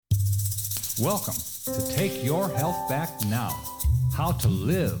Welcome to Take Your Health Back Now, how to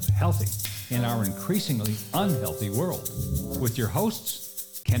live healthy in our increasingly unhealthy world, with your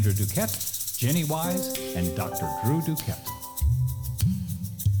hosts, Kendra Duquette, Jenny Wise, and Dr. Drew Duquette.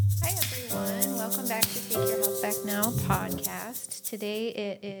 Hi, everyone. Welcome back to Take Your Health Back Now podcast. Today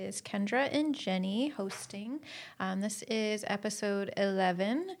it is Kendra and Jenny hosting. This is episode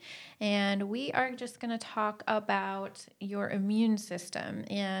 11, and we are just going to talk about your immune system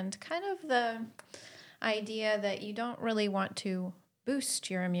and kind of the idea that you don't really want to boost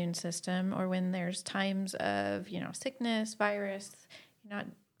your immune system, or when there's times of, sickness, virus, you're not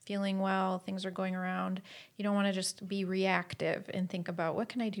feeling well, things are going around, you don't want to just be reactive and think about what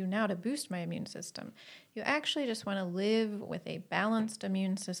can I do now to boost my immune system. You actually just want to live with a balanced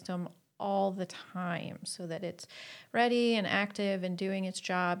immune system all the time so that it's ready and active and doing its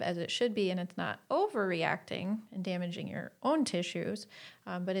job as it should be, and it's not overreacting and damaging your own tissues,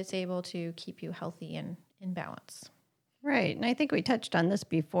 but it's able to keep you healthy and in balance. Right. And I think we touched on this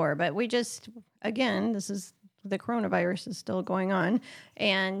before, but the coronavirus is still going on,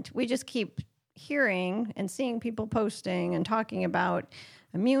 and we just keep hearing and seeing people posting and talking about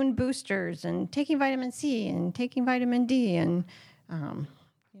immune boosters and taking vitamin C and taking vitamin D and,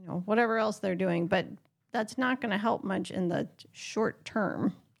 whatever else they're doing. But that's not going to help much in the short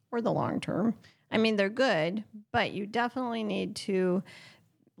term or the long term. I mean, they're good, but you definitely need to,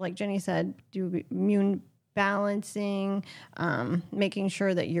 like Jenny said, do immune balancing, making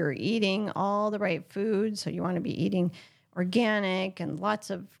sure that you're eating all the right foods. So you want to be eating organic and lots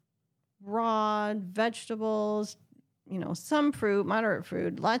of raw vegetables, some fruit, moderate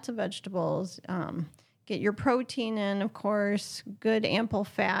food, lots of vegetables. Get your protein in, of course, good ample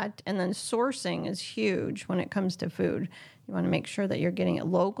fat. And then sourcing is huge when it comes to food. You want to make sure that you're getting it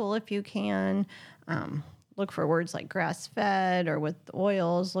local if you can. Look for words like grass-fed, or with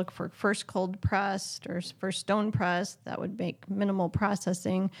oils, look for first cold pressed or first stone pressed. That would make minimal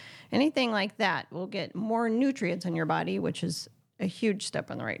processing. Anything like that will get more nutrients in your body, which is a huge step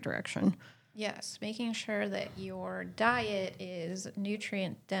in the right direction. Yes, making sure that your diet is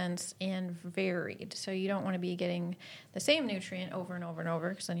nutrient dense and varied. So you don't want to be getting the same nutrient over and over and over,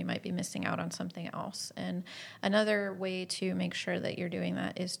 because then you might be missing out on something else. And another way to make sure that you're doing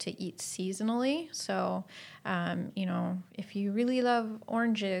that is to eat seasonally. So, if you really love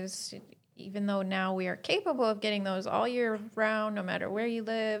oranges, even though now we are capable of getting those all year round, no matter where you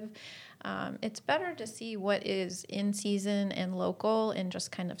live, it's better to see what is in season and local and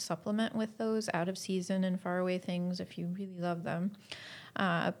just kind of supplement with those out of season and far away things if you really love them.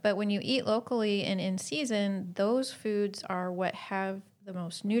 But when you eat locally and in season, those foods are what have the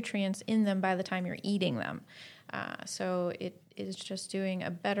most nutrients in them by the time you're eating them. So it is just doing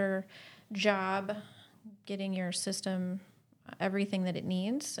a better job getting your system everything that it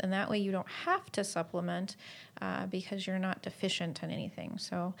needs, and that way you don't have to supplement because you're not deficient in anything.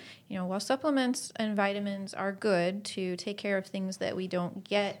 So, while supplements and vitamins are good to take care of things that we don't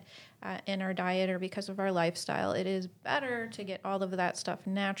get in our diet or because of our lifestyle, it is better to get all of that stuff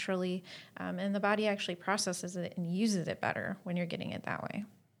naturally, and the body actually processes it and uses it better when you're getting it that way.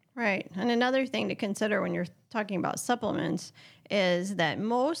 Right. And another thing to consider when you're talking about supplements is that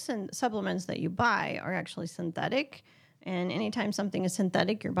most supplements that you buy are actually synthetic. And anytime something is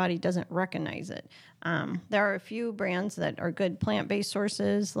synthetic, your body doesn't recognize it. There are a few brands that are good plant-based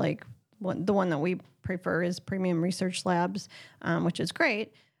sources, like the one that we prefer is Premium Research Labs, which is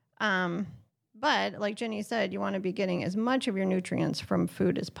great. But like Jenny said, you want to be getting as much of your nutrients from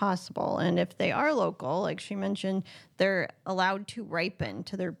food as possible. And if they are local, like she mentioned, they're allowed to ripen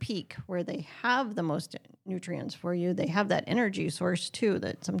to their peak where they have the most nutrients for you. They have that energy source too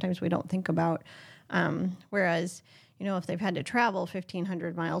that sometimes we don't think about. Whereas, if they've had to travel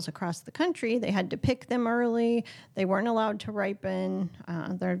 1,500 miles across the country, they had to pick them early. They weren't allowed to ripen.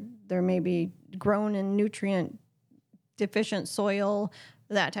 They're maybe grown in nutrient deficient soil,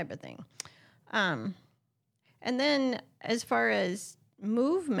 that type of thing. And then as far as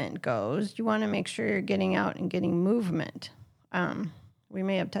movement goes, you want to make sure you're getting out and getting movement. We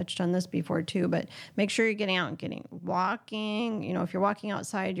may have touched on this before too, but make sure you're getting out and getting walking. If you're walking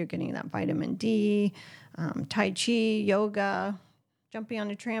outside, you're getting that vitamin D, Tai Chi, yoga, jumping on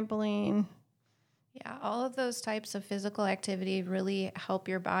a trampoline. Yeah, all of those types of physical activity really help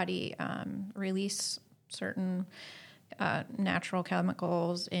your body release certain natural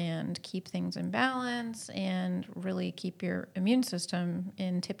chemicals and keep things in balance and really keep your immune system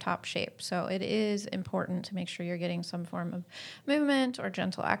in tip-top shape. So it is important to make sure you're getting some form of movement or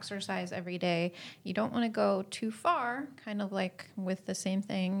gentle exercise every day. You don't want to go too far, kind of like with the same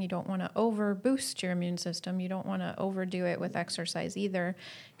thing. You don't want to over boost your immune system. You don't want to overdo it with exercise either,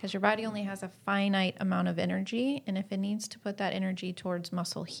 because your body only has a finite amount of energy. And if it needs to put that energy towards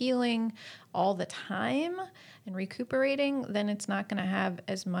muscle healing all the time and recuperating, then it's not going to have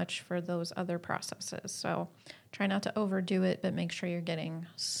as much for those other processes. So try not to overdo it, but make sure you're getting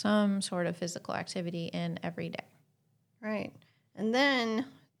some sort of physical activity in every day. Right. And then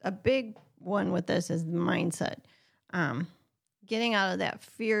a big one with this is the mindset. Getting out of that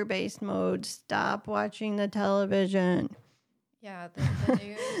fear-based mode, stop watching the television. Yeah, the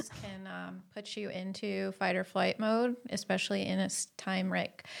news can put you into fight or flight mode, especially in a time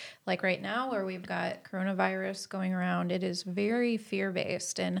like right now where we've got coronavirus going around. It is very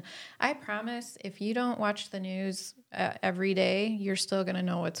fear-based. And I promise if you don't watch the news every day, you're still going to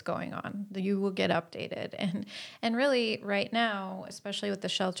know what's going on. You will get updated. And really right now, especially with the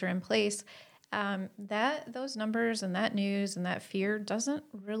shelter in place, those numbers and that news and that fear doesn't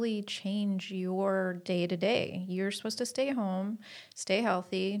really change your day to day. You're supposed to stay home, stay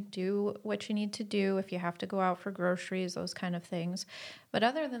healthy, do what you need to do if you have to go out for groceries, those kind of things. But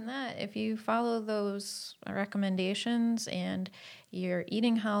other than that, if you follow those recommendations and you're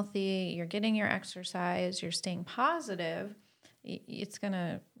eating healthy, you're getting your exercise, you're staying positive, it's going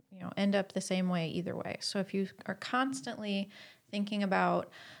to, end up the same way either way. So if you are constantly thinking about,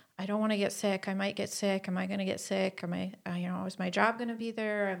 I don't want to get sick. I might get sick. Am I going to get sick? Is my job going to be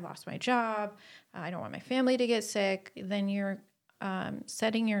there? I've lost my job. I don't want my family to get sick. Then you're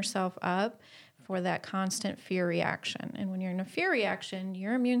setting yourself up for that constant fear reaction. And when you're in a fear reaction,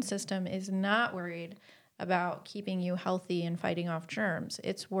 your immune system is not worried about keeping you healthy and fighting off germs.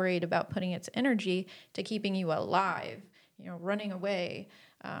 It's worried about putting its energy to keeping you alive, running away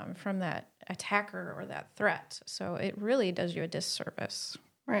from that attacker or that threat. So it really does you a disservice.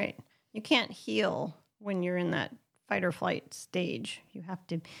 Right. You can't heal when you're in that fight or flight stage. You have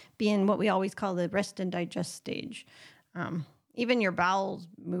to be in what we always call the rest and digest stage. Even your bowel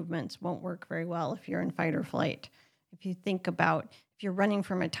movements won't work very well if you're in fight or flight. If you think about if you're running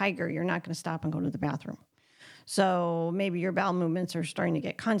from a tiger, you're not going to stop and go to the bathroom. So maybe your bowel movements are starting to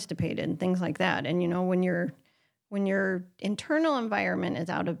get constipated and things like that. And when your internal environment is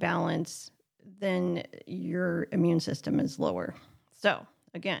out of balance, then your immune system is lower. So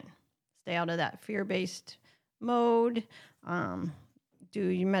again, stay out of that fear-based mode. Do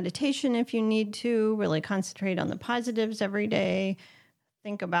your meditation if you need to. Really concentrate on the positives every day.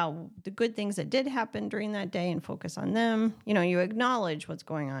 Think about the good things that did happen during that day and focus on them. You acknowledge what's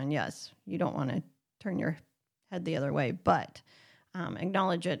going on. Yes, you don't want to turn your head the other way, but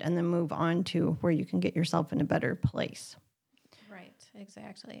acknowledge it and then move on to where you can get yourself in a better place.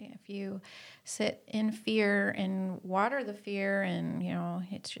 Exactly. If you sit in fear and water the fear and,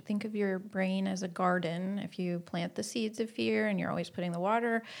 think of your brain as a garden. If you plant the seeds of fear and you're always putting the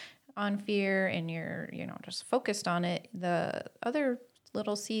water on fear and you're, just focused on it, the other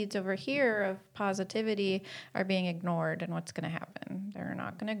little seeds over here of positivity are being ignored. And what's going to happen? They're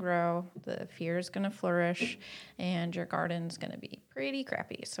not going to grow. The fear is going to flourish and your garden's going to be pretty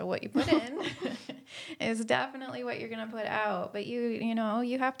crappy. So what you put in is definitely what you're going to put out. But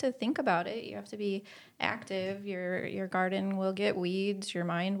you have to think about it. You have to be active. Your garden will get weeds. Your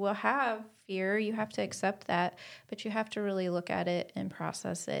mind will have fear. You have to accept that, but you have to really look at it and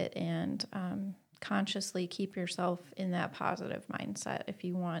process it and, consciously keep yourself in that positive mindset if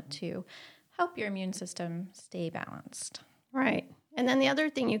you want to help your immune system stay balanced. Right. And then the other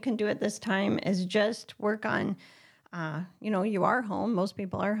thing you can do at this time is just work on, you are home. Most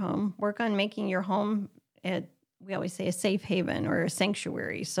people are home. Work on making your home, we always say a safe haven or a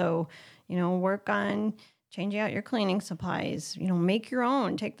sanctuary. So, work on changing out your cleaning supplies, make your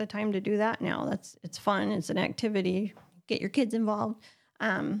own. Take the time to do that now. It's fun. It's an activity. Get your kids involved.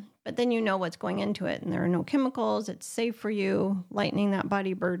 But then what's going into it, and there are no chemicals. It's safe for you, lightening that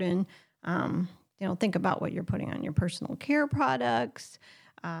body burden. Think about what you're putting on your personal care products.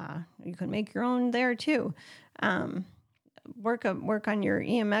 You can make your own there too. Work on your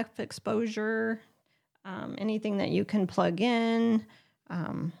EMF exposure. Anything that you can plug in.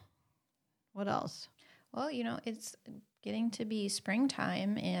 What else? Well, it's getting to be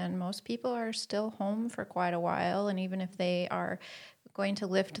springtime, and most people are still home for quite a while. And even if they are going to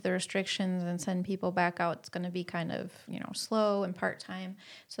lift the restrictions and send people back out, it's going to be kind of, slow and part-time.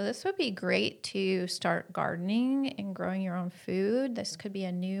 So this would be great to start gardening and growing your own food. This could be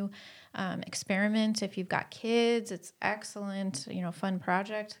a new experiment. If you've got kids, it's excellent, fun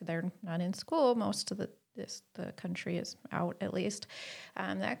project. They're not in school. Most of the country is out, at least.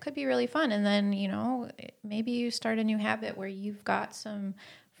 That could be really fun. And then, maybe you start a new habit where you've got some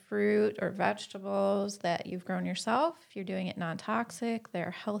fruit or vegetables that you've grown yourself. You're doing it non-toxic.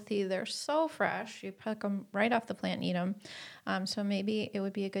 They're healthy. They're so fresh. You pick them right off the plant and eat them. So maybe it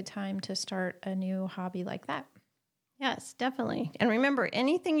would be a good time to start a new hobby like that. Yes, definitely. And remember,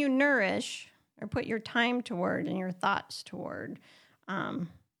 anything you nourish or put your time toward and your thoughts toward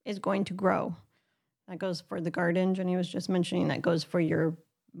is going to grow. That goes for the garden. Jenny was just mentioning that goes for your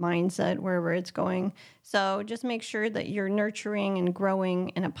mindset, wherever it's going. So just make sure that you're nurturing and growing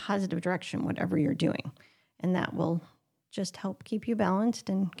in a positive direction, whatever you're doing. And that will just help keep you balanced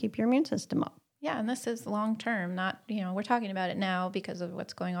and keep your immune system up. Yeah, and this is long term, not, we're talking about it now because of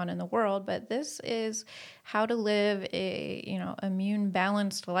what's going on in the world, but this is how to live a, immune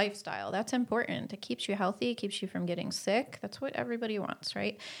balanced lifestyle. That's important. It keeps you healthy, it keeps you from getting sick. That's what everybody wants,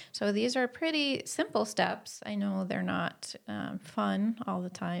 right? So these are pretty simple steps. I know they're not fun all the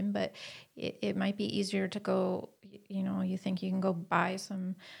time, but it might be easier to go, you think you can go buy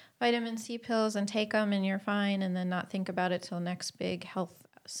some vitamin C pills and take them and you're fine, and then not think about it till next big health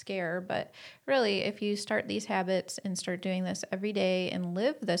scare. But really, if you start these habits and start doing this every day and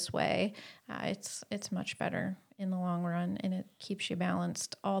live this way, it's much better in the long run, and it keeps you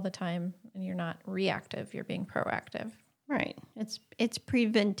balanced all the time, and you're not reactive, you're being proactive. Right. It's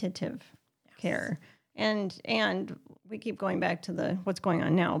preventative care. And we keep going back to what's going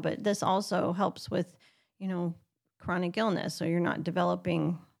on now, but this also helps with, chronic illness. So you're not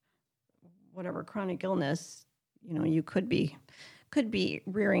developing whatever chronic illness, you could be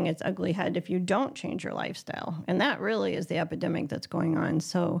rearing its ugly head if you don't change your lifestyle. And that really is the epidemic that's going on.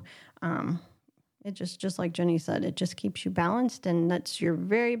 So it just like Jenny said, it just keeps you balanced, and that's your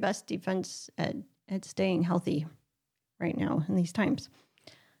very best defense at staying healthy right now in these times.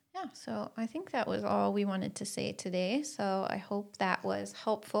 Yeah, so I think that was all we wanted to say today. So I hope that was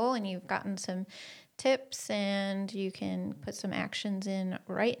helpful and you've gotten some tips and you can put some actions in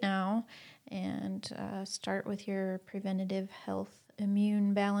right now and start with your preventative health,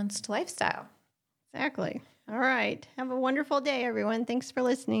 immune balanced lifestyle. Exactly. All right. Have a wonderful day, everyone. Thanks for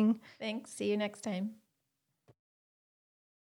listening. Thanks. See you next time.